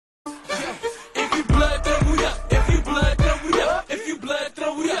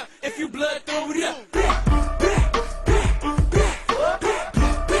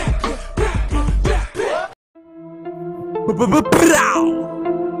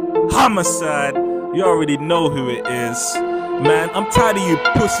Homicide, you already know who it is. Man, I'm tired of you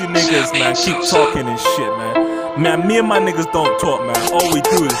pussy niggas, man. Keep talking and shit, man. Man, me and my niggas don't talk, man. All we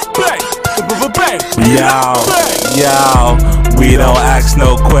do is bang, bang. Yo, we don't ask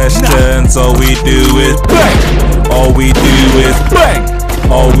no questions. All we do is bang. All we do is bang.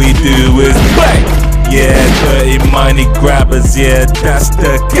 All we do is bang. Yeah, dirty money grabbers, yeah, that's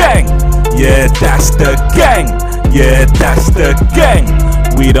the gang. Yeah, that's the gang. Yeah, that's the gang.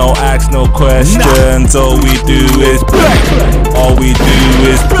 We don't ask no questions, all we do is bang. All we do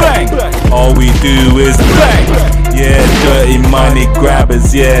is bang. All we do is bang. Yeah, dirty money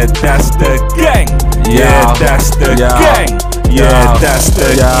grabbers, yeah, that's the gang. Yeah, that's the gang. Yeah, that's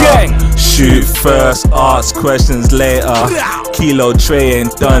the gang. Shoot first, ask questions later. Kilo Trey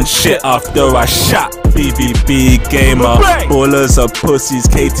ain't done shit after I shot. BBB gamer, ballers are pussies,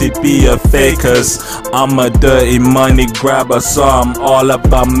 KTB are fakers. I'm a dirty money grabber, so I'm all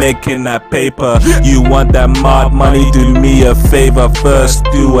about making that paper. You want that mad money? Do me a favor, first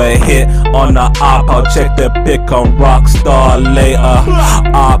do a hit on the op. I'll check the pic on ROCKSTAR later.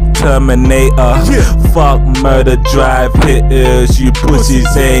 Op Terminator, fuck murder drive hitters. You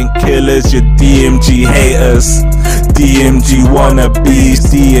pussies ain't killers, you DMG haters. DMG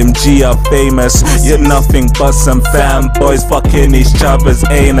wannabes, DMG are famous. You're nothing but some fanboys fucking each other's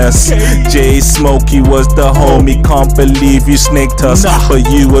anus. J Smokey was the homie, can't believe you snaked us. But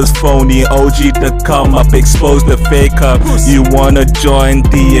you was phony, OG to come up, expose the faker. You wanna join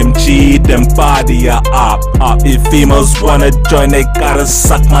DMG, then body ya up. If females wanna join, they gotta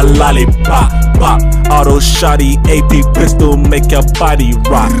suck my lollipop. Pop, auto shotty, AP pistol, make your body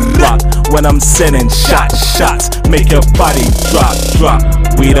rock. When I'm sending shots, make your body drop.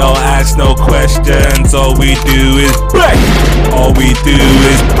 We don't ask no questions, all we do is bang. All we do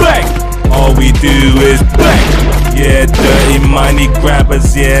is bang. All we do is bang. Yeah, dirty money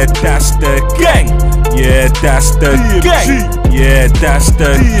grabbers, yeah, that's the gang. Yeah, that's the gang. Yeah, that's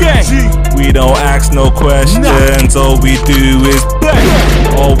the gang. We don't ask no questions, all we do is bang.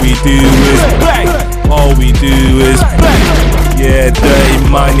 All we do is bang. All we do is bang. Yeah, dirty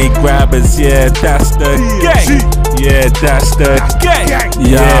money grabbers, yeah, that's the gang. Yeah, that's the gang.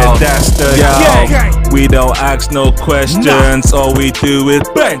 Yeah, that's the gang. We don't ask no questions, all we do is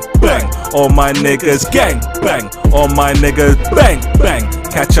bang, bang. All my niggas gang, bang. All my niggas bang, bang.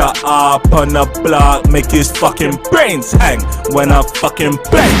 Catch a up on the block, make his fucking brains hang. When I fucking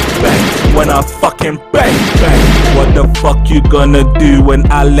bang, bang. When I fucking bang, bang. What the fuck you gonna do when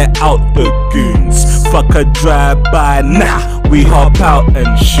I let out the goons? Fuck a drive-by, nah, we hop out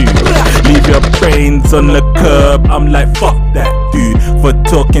and shoot. Leave your brains on the curb, I'm like fuck that dude. For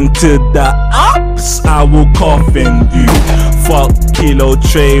talking to the ops, I will coffin you. Fuck Kilo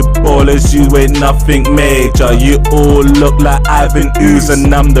Trey ballers, you ain't nothing major. You all look like Ivan Ooze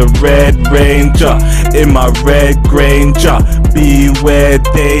and I'm the Red Ranger. In my Red Granger, beware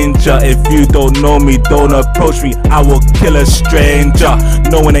danger. If you don't know me, don't approach me, I will kill a stranger.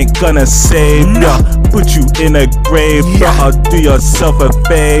 No one ain't gonna save ya, put you in a grave. I'll do yourself a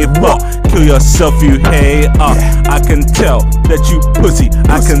favor, kill yourself you hater. I can tell that you pussy,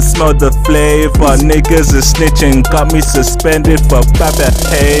 I can smell the flavor. Niggas is snitching, got me suspended for bad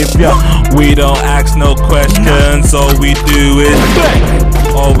behavior. We don't ask no questions, all we do is bang.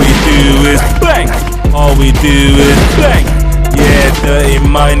 All we do is bang. All we do is bang. Yeah, dirty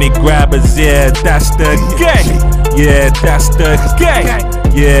money grabbers, yeah, that's the gang. Yeah, that's the gang.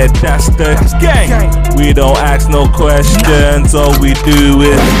 Yeah, that's the gang. We don't ask no questions, all we do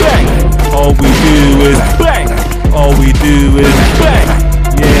is bang. All we do is bang. All we do is bang.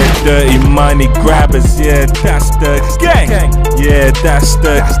 Yeah, dirty money grabbers, yeah, that's the gang. Yeah, that's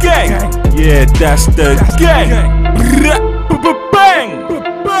the gang. Yeah, that's the gang. Bang,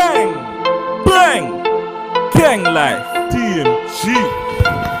 bang, bang. Gang life, DMG.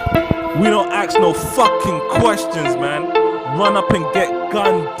 We don't ask no fucking questions, man. Run up and get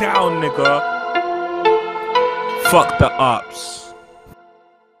gunned down, nigga. Fuck the ops.